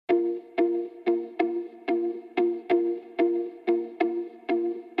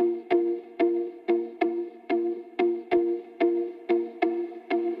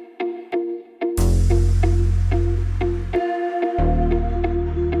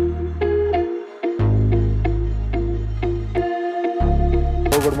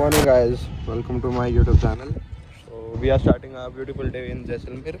morning guys, welcome to my YouTube channel. So we are starting a beautiful day in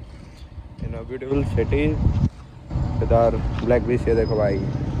Jaisalmer, in a beautiful city with our black beach. ये देखो भाई,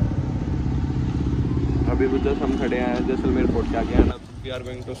 अभी just हम खड़े हैं Jaisalmer port के आगे and we are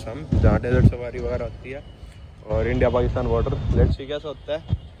going to some जहाँ डेजर्ट सवारी वगैरह होती है और India Pakistan border. Let's see कैसा होता है।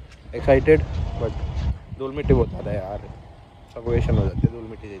 एक्साइटेड बट धूल मिट्टी बहुत ज़्यादा है यार, सफोकेशन हो जाती है धूल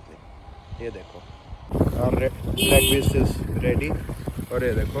मिट्टी जितनी। ये देखो और ब्लैक बीच इज रेडी और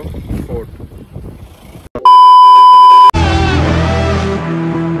ये देखो fort.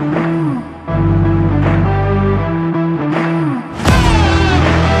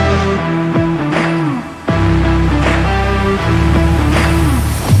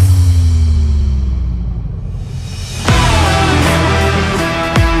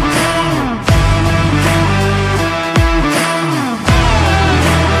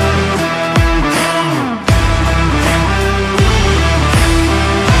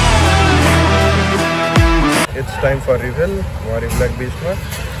 It's time for refill हमारी ब्लैक बीच में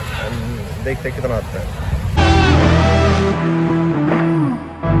एंड देखते कितना आता है।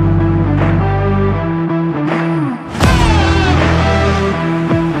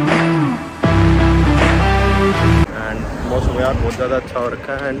 एंड मौसम यार बहुत ज़्यादा अच्छा हो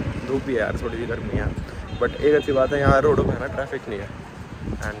रखा है एंड धूप भी है यार, थोड़ी सी गर्मी है बट एक अच्छी बात है यहाँ रोडों पे है ना ट्रैफिक नहीं है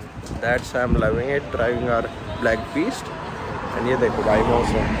and that's I am loving it driving our black beach. And ये देखो भाई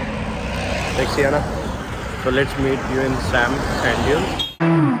मौसम देखिए ना। So let's meet you in Sam Sand Dunes.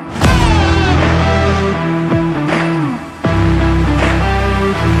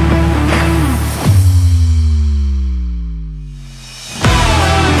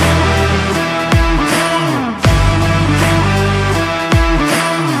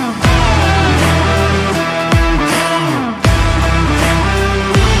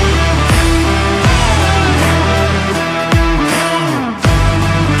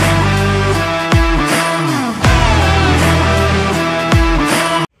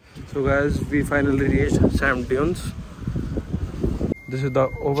 So guys, we finally reached Sand Dunes. This is the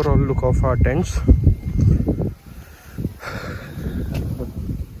overall look of our tents.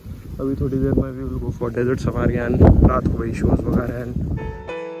 अभी थोड़ी देर में we will go for desert safari and रात को वही shows वगैरह हैं।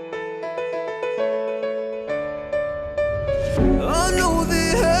 I know the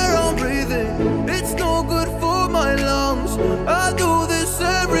air I'm breathing, it's no good for my lungs. I do this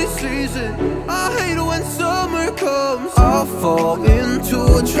every season, I hate when summer comes. I fall into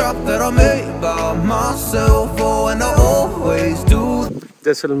a trap that I made by myself, oh, and I always do.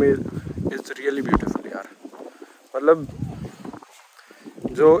 Jaisalmer is really beautiful यार, मतलब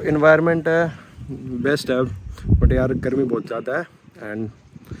जो environment है best है but यार गर्मी बहुत ज़्यादा है एंड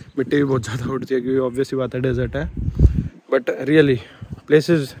मिट्टी भी बहुत ज़्यादा उड़ती है क्योंकि ऑब्वियसली बात है डेजर्ट है but really place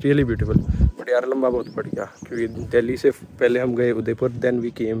is really beautiful. But यार लंबा बहुत पड़ गया क्योंकि दिल्ली से पहले हम गए Udaipur, then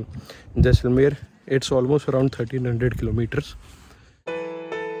we came Jaisalmer. It's almost around 1300 kilometres.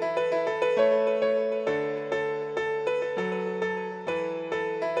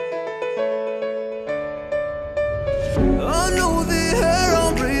 I know the air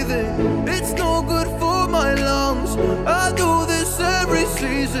I'm breathing, it's no good for my lungs. I do this every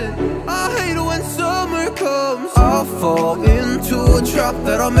season, I hate when summer comes. I fall into a trap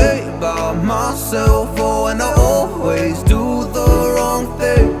that I made by myself, oh, and I always do the wrong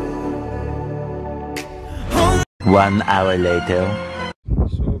thing. 1 hour later.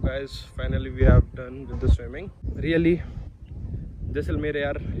 So guys, finally we have done with the swimming. Really, Jaisalmer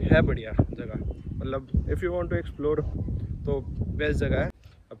यार है बढ़िया जगह, मतलब if you want to explore तो best जगह है।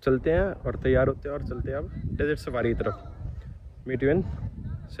 अब चलते हैं और तैयार होते हैं और चलते हैं अब डेजर्ट सफारी की तरफ। Meet you in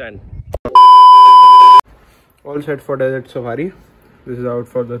sand. All set for desert safari. This is out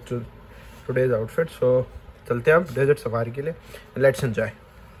for the today's outfit. सो चलते हैं अब डेजर्ट सफारी के लिए। Let's enjoy.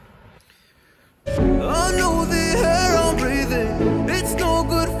 I know the air I'm breathing, it's no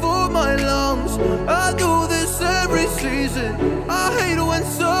good for my lungs. I do this every season, I hate when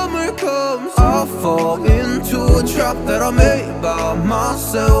summer comes. I fall into a trap that I made by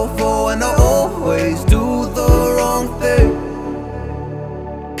myself, oh, and I always do the wrong thing.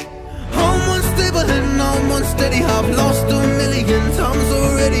 I'm unstable and I'm unsteady, I've lost a million times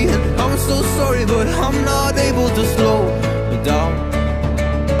already, and I'm so sorry but I'm not able to slow down.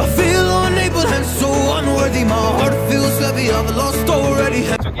 I feel unable and so unworthy, my heart feels heavy, I've lost already.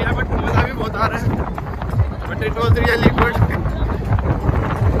 चुकी है but मज़ा भी बहुत आ रहा है but it was really good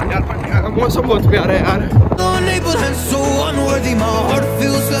यार। पर यहाँ का मौसम बहुत प्यारा है यार। Unable and so unworthy, my heart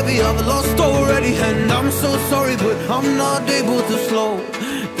feels heavy, I've lost already, and I'm so sorry but I'm not able to slow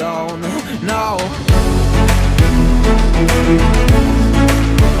down now.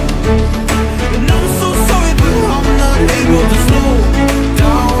 And I'm so sorry but I'm not able to slow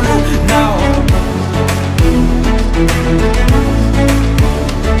down.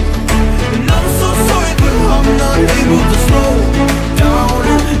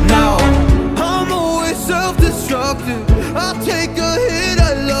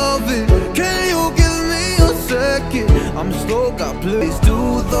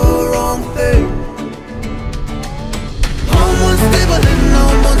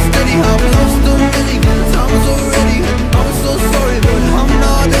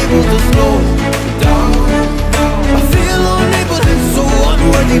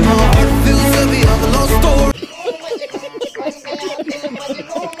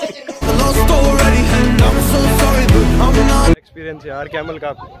 Experience यार camel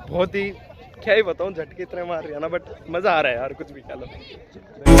का, बहुत ही क्या ही बताऊं, झटके इतने मार रहे हैं ना, बट मजा आ रहा है यार, कुछ भी कह लो।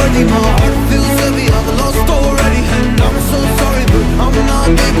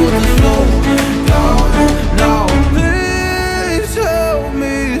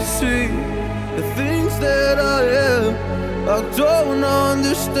 I don't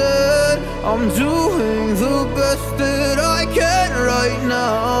understand. I'm doing the best that I can right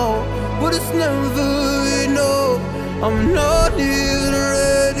now, but it's never enough. I'm not even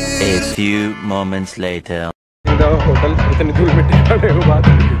ready. A few moments later. Hotel इतनी दूर में टिकने के बाद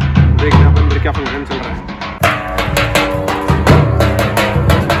देखना अंदर क्या फंक्शन चल रहा है।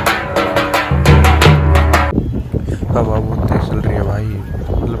 हवा बहुत तेज चल रही है भाई,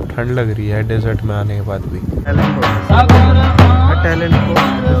 मतलब ठंड लग रही है डेजर्ट में आने के बाद भी। टैलेंट को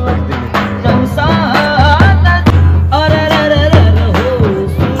रिस्पेक्ट देनी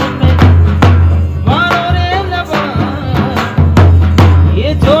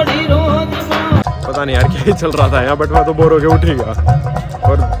पता नहीं यार क्या ही चल रहा था यहाँ, बट मैं तो बोर हो के उठ ही गया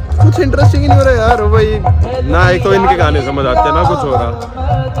और कुछ इंटरेस्टिंग ही नहीं हो रहा यार भाई, ना एक तो इनके गाने समझ आते हैं ना कुछ हो रहा।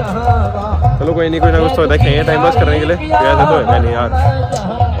 चलो कोई नहीं, कोई ना कुछ तो देखेंगे टाइम पास करने के लिए, ऐसे तो है नहीं यार।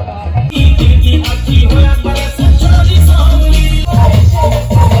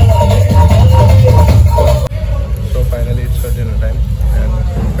 तो finally it's dinner time and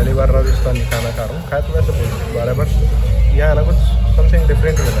पहली बार राजस्थानी खाना खा रहा हूँ, खाया तो वैसे बोल बार बट यहाँ ना कुछ समथिंग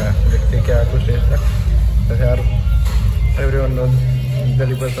डिफरेंट मिल रहा है, देखते क्या कुछ टेस्ट है। जैसे यार एवरीवन नोज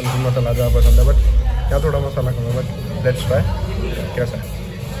दिल्ली पसंद मसाला ज़्यादा पसंद है, बट यहाँ थोड़ा मसाला कम है, बट लेट्स ट्राई कैसा है।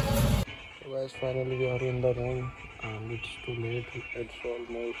 So guys, finally we are in the room and it's too late, it's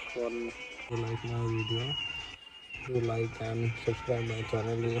almost 1. If you like my video, do like and subscribe my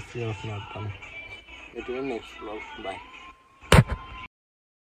channel if you have not done. Meet you in next vlog. Bye.